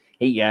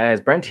Hey guys,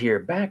 Brent here,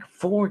 back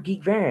for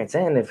Geek Variants,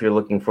 and if you're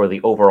looking for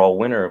the overall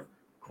winner of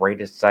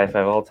greatest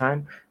sci-fi of all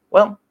time,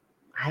 well,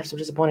 I have some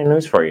disappointing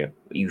news for you.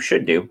 What you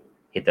should do,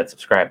 hit that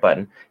subscribe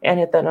button, and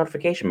hit that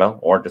notification bell,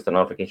 or just the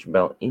notification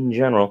bell in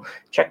general.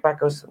 Check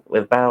back us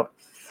with about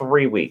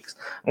 3 weeks.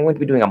 I'm going to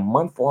be doing a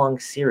month-long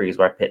series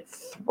where I pit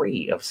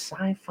 3 of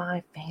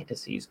sci-fi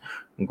fantasies,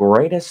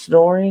 greatest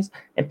stories,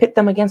 and pit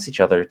them against each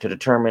other to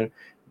determine,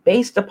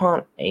 based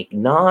upon a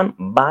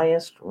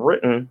non-biased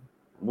written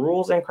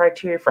rules and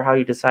criteria for how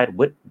you decide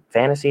what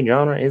fantasy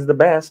genre is the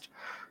best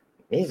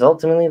is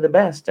ultimately the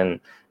best. And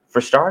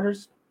for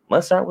starters,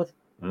 let's start with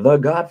the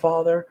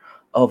godfather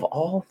of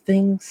all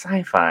things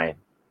sci-fi,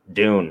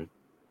 Dune.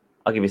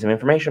 I'll give you some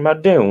information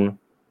about Dune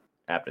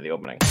after the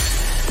opening.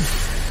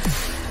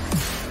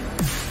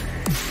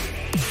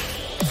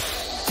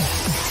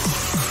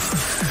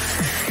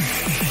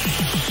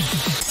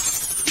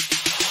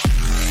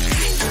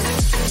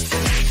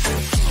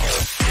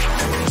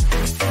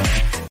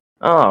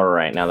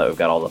 Alright, now that we've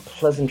got all the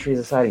pleasantries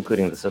aside,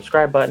 including the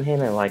subscribe button,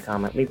 hit a like,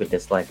 comment, leave a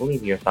dislike,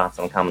 leave your thoughts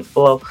in the comments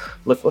below.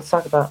 Look, let's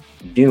talk about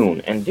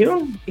Dune. And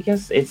Dune,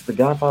 because it's the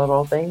godfather of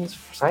all things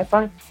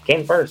sci-fi,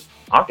 came first.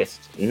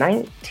 August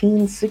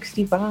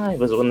 1965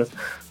 was when this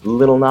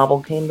little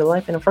novel came to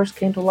life, and it first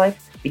came to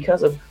life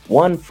because of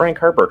one Frank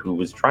Herbert, who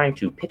was trying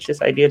to pitch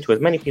this idea to as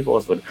many people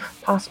as would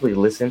possibly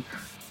listen.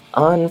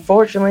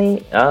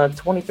 Unfortunately,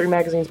 23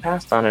 magazines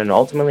passed on it and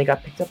ultimately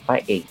got picked up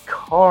by a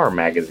car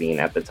magazine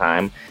at the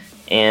time.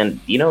 And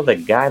you know the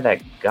guy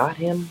that got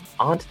him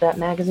onto that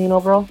magazine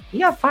overall? He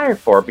got fired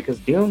for it because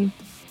Dune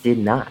did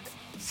not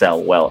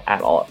sell well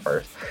at all at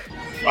first.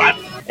 What?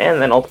 And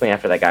then ultimately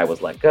after that guy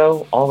was let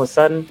go, all of a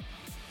sudden,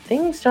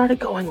 things started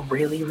going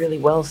really, really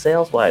well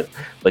sales-wise.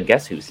 But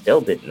guess who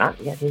still did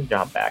not get his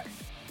job back?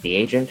 The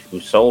agent who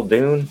sold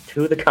Dune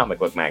to the comic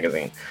book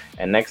magazine.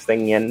 And next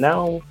thing you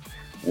know,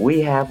 we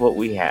have what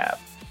we have.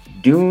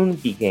 Dune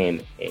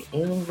became an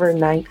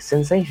overnight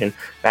sensation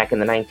back in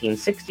the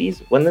 1960s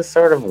when this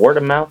sort of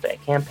word-of-mouth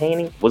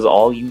campaigning was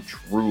all you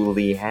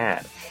truly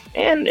had.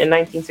 And in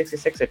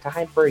 1966, it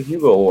tied for a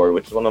Hugo Award,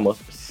 which is one of the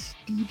most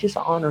prestigious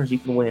honors you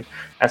can win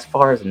as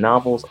far as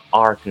novels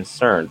are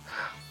concerned.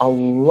 A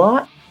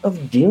lot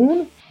of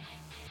Dune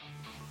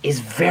is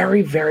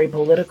very, very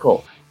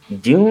political.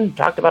 Dune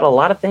talked about a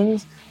lot of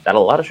things that a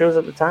lot of shows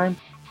at the time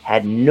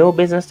had no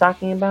business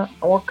talking about,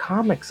 or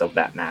comics of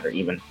that matter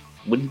even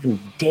wouldn't even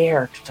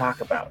dare to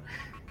talk about.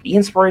 The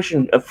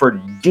inspiration for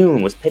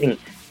Dune was pitting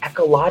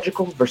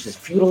ecological versus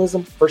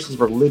feudalism versus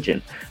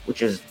religion,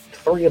 which is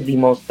 3 of the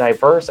most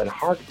diverse and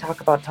hard to talk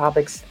about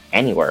topics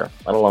anywhere,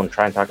 let alone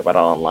try and talk about it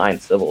online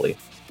civilly.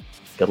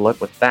 Good luck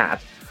with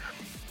that.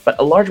 But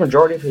a large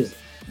majority of his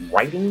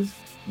writings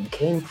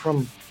came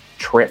from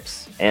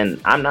trips, and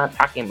I'm not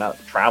talking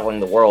about traveling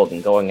the world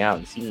and going out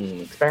and seeing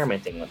and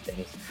experimenting with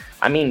things.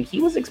 I mean,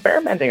 he was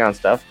experimenting on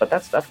stuff, but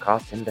that stuff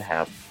caused him to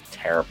have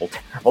terrible,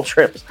 terrible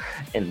trips.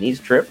 And these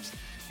trips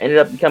ended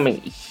up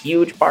becoming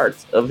huge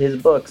parts of his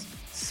books.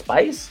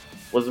 Spice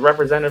was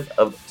representative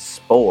of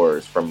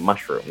spores from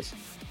mushrooms.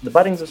 The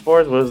buddings of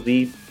spores was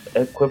the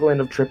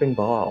equivalent of tripping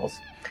balls.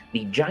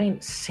 The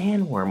giant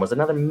sandworm was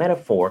another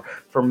metaphor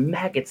for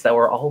maggots that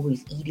were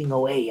always eating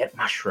away at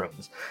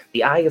mushrooms.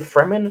 The Eye of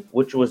Fremen,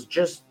 which was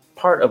just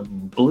part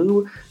of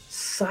blue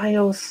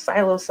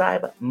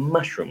psilocybe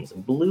mushrooms.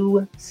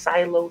 Blue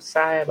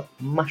psilocybe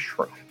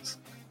mushrooms.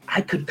 I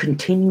could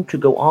continue to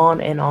go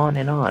on and on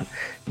and on.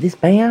 This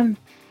band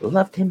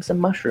loved him some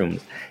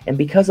mushrooms. And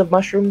because of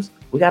mushrooms,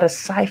 we got a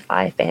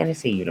sci-fi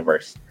fantasy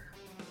universe.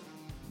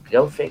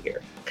 Go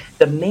figure.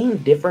 The main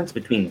difference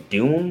between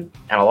Dune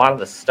and a lot of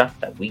the stuff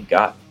that we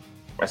got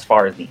as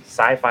far as the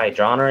sci-fi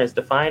genre is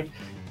defined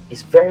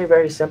is very,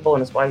 very simple,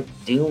 and it's why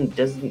Dune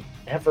doesn't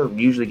ever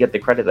usually get the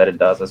credit that it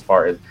does as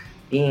far as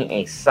being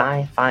a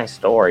sci-fi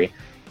story.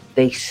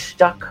 They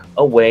stuck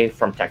away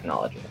from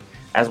technology.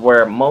 As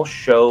where most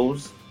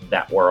shows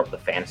that were of the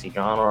fantasy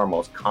genre, or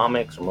most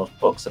comics, or most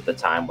books at the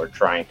time were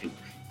trying to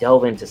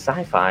delve into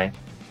sci-fi,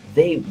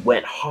 they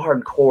went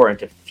hardcore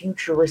into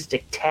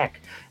futuristic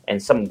tech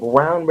and some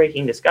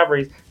groundbreaking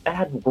discoveries that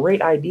had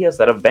great ideas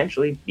that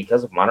eventually,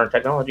 because of modern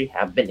technology,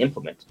 have been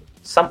implemented.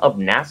 Some of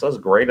NASA's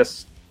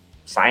greatest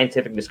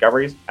scientific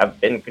discoveries have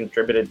been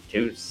contributed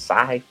to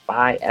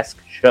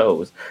sci-fi-esque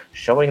shows,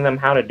 showing them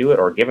how to do it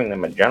or giving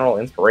them a general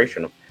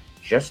inspiration of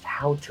just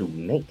how to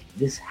make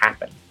this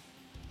happen.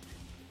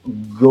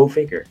 Go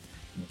figure.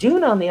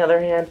 Dune, on the other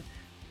hand,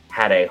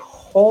 had a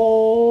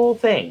whole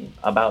thing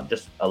about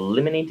just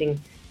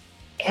eliminating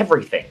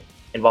everything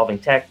involving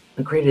tech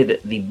and created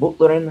the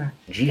Butleren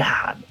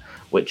Jihad,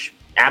 which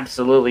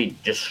absolutely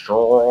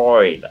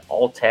destroyed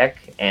all tech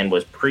and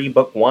was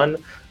pre-book 1.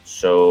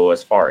 So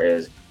as far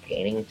as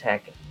gaining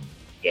tech and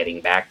getting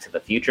back to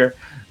the future,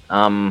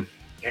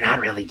 you're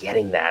not really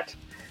getting that.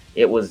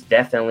 It was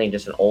definitely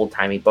just an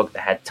old-timey book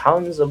that had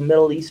tons of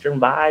Middle Eastern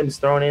vibes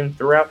thrown in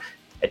throughout.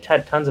 It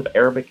had tons of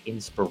Arabic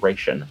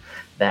inspiration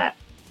that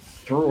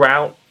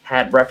throughout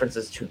had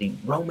references to the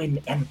Roman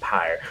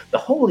Empire, the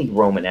Holy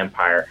Roman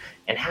Empire,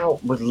 and how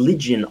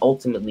religion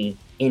ultimately,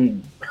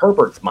 in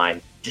Herbert's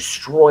mind,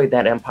 destroyed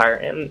that empire,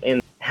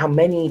 and how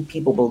many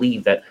people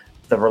believe that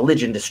the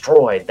religion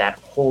destroyed that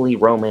Holy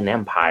Roman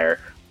Empire.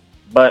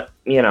 But,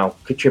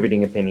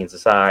 contributing opinions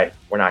aside,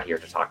 we're not here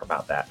to talk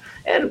about that.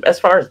 And as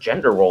far as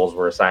gender roles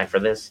were assigned for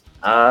this,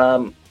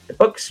 the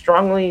book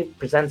strongly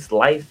presents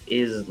life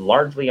is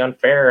largely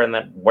unfair and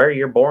that where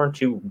you're born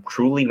to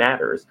truly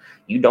matters.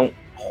 You don't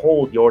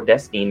hold your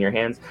destiny in your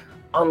hands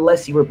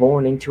unless you were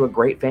born into a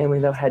great family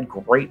that had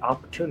great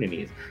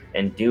opportunities.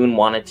 And Dune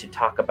wanted to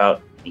talk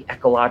about the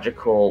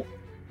ecological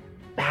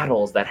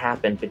battles that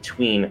happen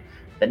between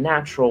the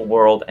natural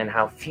world and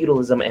how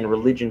feudalism and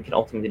religion can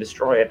ultimately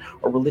destroy it,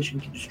 or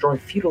religion can destroy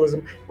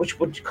feudalism, which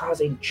would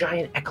cause a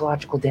giant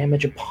ecological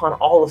damage upon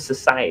all of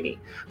society.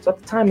 So at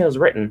the time it was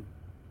written,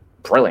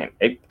 brilliant.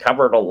 It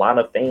covered a lot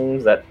of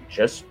things that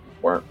just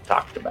weren't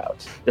talked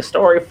about. The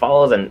story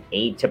follows an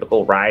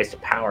atypical rise to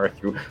power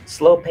through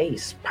slow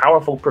pace,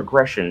 powerful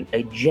progression,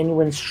 a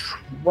genuine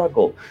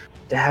struggle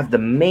to have the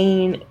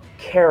main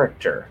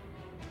character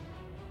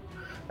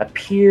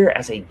appear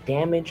as a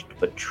damaged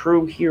but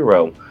true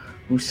hero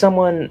who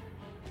someone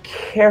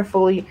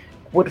carefully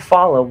would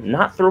follow,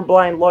 not through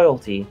blind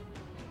loyalty,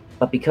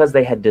 but because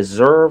they had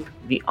deserved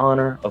the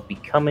honor of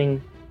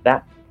becoming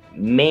that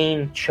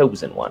main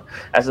chosen one,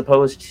 as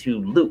opposed to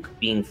Luke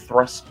being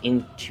thrust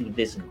into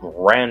this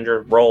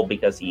grander role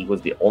because he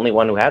was the only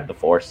one who had the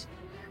Force.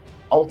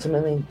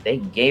 Ultimately, they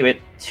gave it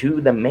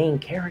to the main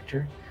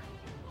character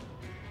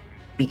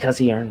because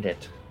he earned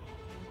it.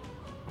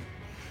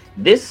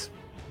 This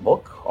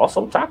book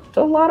also talked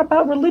a lot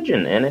about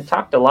religion, and it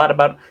talked a lot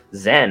about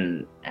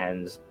Zen,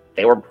 and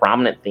they were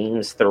prominent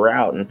themes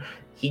throughout. And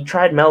he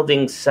tried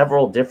melding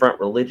several different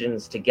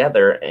religions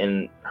together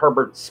in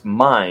Herbert's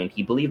mind.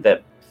 He believed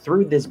that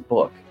through this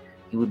book,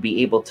 he would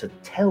be able to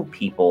tell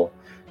people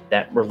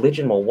that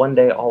religion will one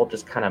day all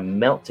just kind of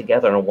melt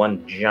together in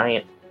one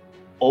giant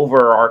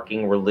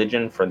overarching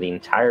religion for the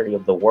entirety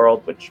of the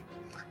world, which,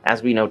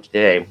 as we know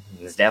today,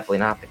 is definitely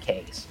not the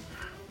case.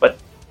 But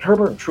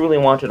Herbert truly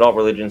wanted all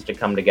religions to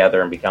come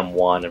together and become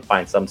one and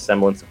find some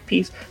semblance of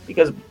peace,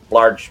 because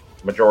large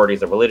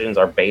majorities of religions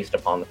are based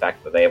upon the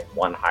fact that they have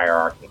one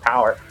hierarchy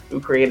power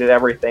who created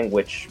everything,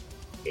 which,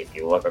 if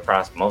you look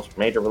across most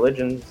major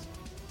religions,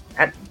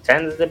 that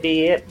tends to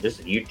be it.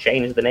 Just you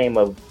change the name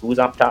of who's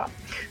up top.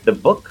 The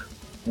book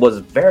was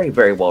very,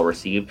 very well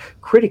received,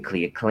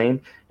 critically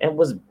acclaimed, and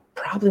was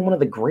probably one of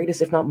the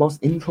greatest, if not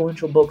most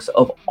influential books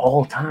of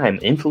all time,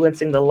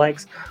 influencing the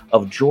likes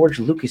of George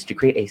Lucas to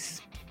create a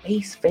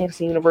space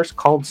fantasy universe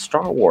called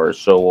Star Wars.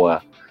 So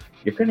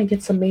you're going to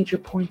get some major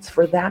points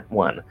for that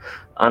one.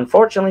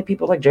 Unfortunately,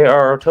 people like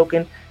J.R.R.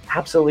 Tolkien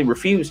absolutely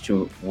refused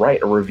to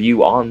write a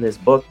review on this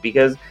book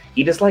because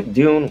he disliked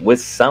Dune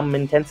with some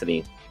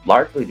intensity,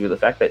 largely due to the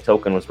fact that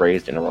Tolkien was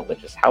raised in a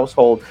religious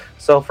household.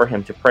 So for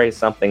him to praise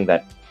something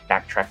that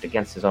backtracked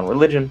against his own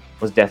religion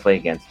was definitely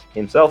against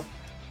himself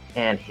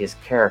and his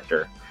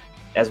character.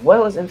 As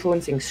well as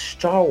influencing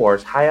Star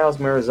Wars, Hayao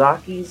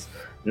Miyazaki's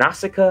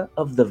Nausicaa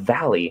of the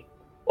Valley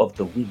of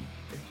the Wind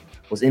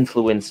was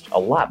influenced a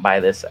lot by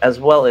this, as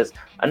well as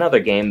another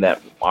game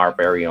that our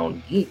very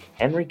own geek,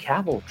 Henry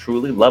Cavill,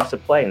 truly loves to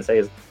play and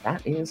says,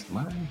 that is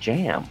my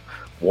jam,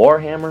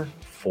 Warhammer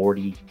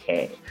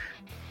 40k.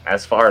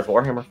 As far as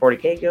Warhammer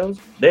 40k goes,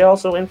 they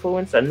also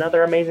influenced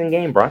another amazing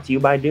game brought to you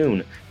by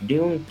Dune,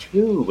 Dune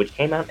 2, which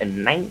came out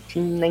in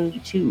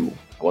 1992.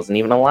 I wasn't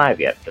even alive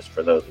yet, just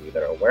for those of you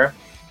that are aware.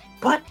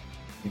 But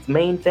its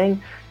main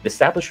thing, it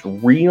established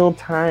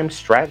real-time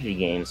strategy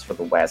games for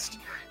the West,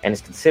 and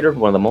is considered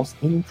one of the most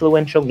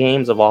influential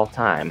games of all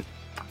time.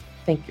 I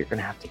think you're going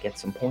to have to get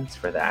some points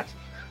for that.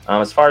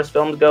 As far as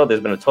films go, there's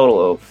been a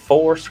total of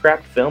 4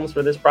 scrapped films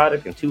for this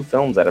product and 2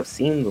 films that have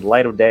seen the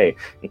light of day,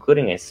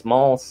 including a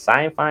small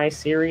sci-fi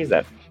series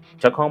that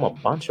took home a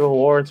bunch of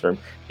awards for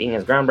being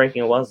as groundbreaking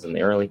it was in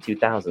the early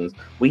 2000s.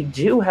 We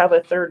do have a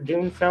third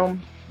Dune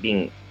film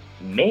being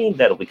made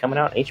that'll be coming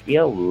out on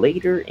HBO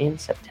later in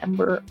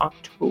September,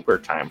 October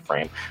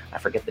timeframe. I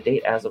forget the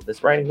date as of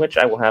this writing, which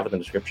I will have in the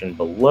description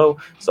below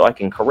so I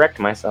can correct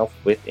myself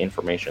with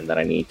information that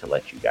I need to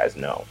let you guys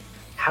know.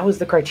 How is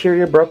the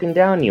criteria broken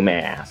down, you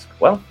may ask?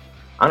 Well,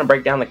 I'm going to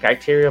break down the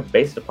criteria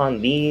based upon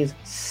these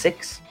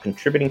 6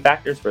 contributing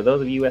factors for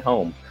those of you at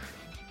home.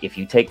 If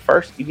you take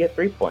first, you get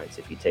 3 points.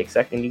 If you take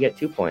second, you get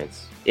 2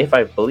 points. If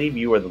I believe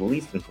you are the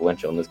least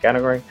influential in this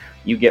category,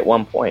 you get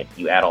 1 point.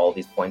 You add all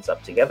these points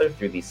up together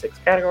through these 6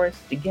 categories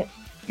to get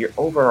your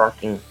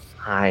overarching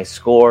high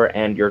score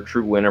and your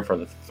true winner for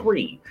the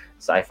 3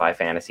 sci-fi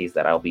fantasies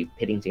that I'll be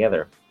pitting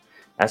together.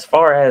 As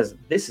far as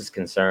this is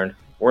concerned,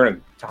 we're going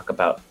to talk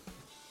about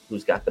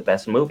who's got the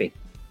best movie,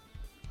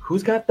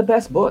 who's got the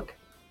best book,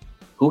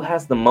 who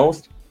has the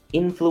most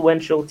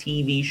influential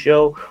TV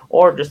show,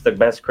 or just the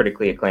best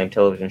critically acclaimed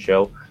television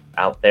show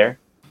out there.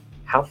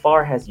 How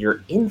far has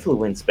your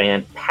influence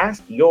spanned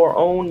past your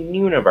own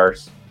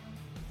universe?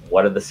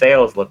 What do the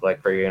sales look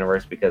like for your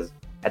universe? Because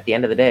at the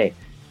end of the day,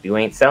 if you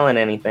ain't selling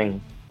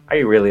anything, are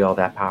you really all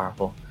that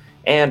powerful?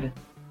 And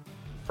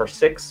for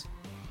 6,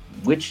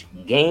 which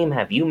game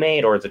have you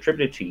made or is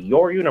attributed to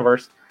your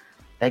universe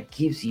that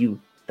gives you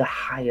the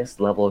highest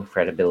level of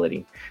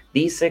credibility.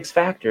 These 6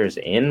 factors,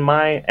 in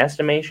my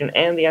estimation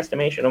and the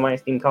estimation of my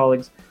esteemed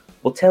colleagues,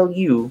 will tell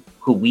you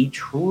who we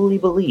truly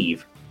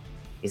believe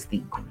is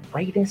the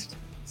greatest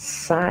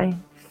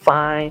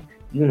sci-fi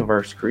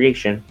universe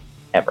creation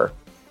ever.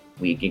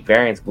 We Geek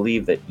Variants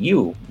believe that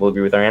you will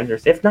agree with our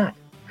answers. If not,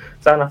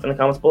 sound off in the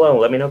comments below.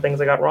 Let me know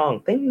things I got wrong,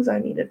 things I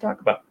need to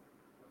talk about,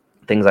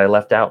 things I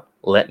left out.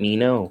 Let me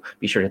know.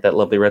 Be sure to hit that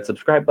lovely red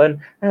subscribe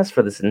button. As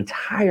for this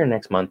entire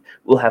next month,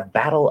 we'll have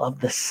Battle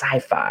of the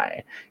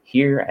Sci-Fi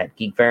here at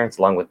Geek Variants,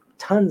 along with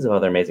tons of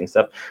other amazing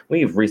stuff.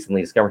 We've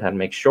recently discovered how to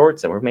make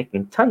shorts, and we're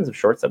making tons of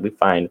shorts that we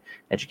find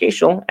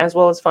educational as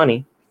well as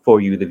funny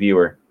for you, the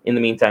viewer. In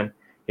the meantime,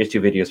 here's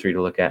 2 videos for you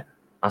to look at.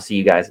 I'll see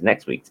you guys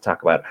next week to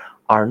talk about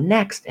our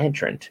next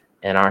entrant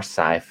in our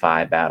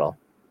sci-fi battle.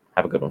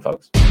 Have a good one,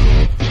 folks.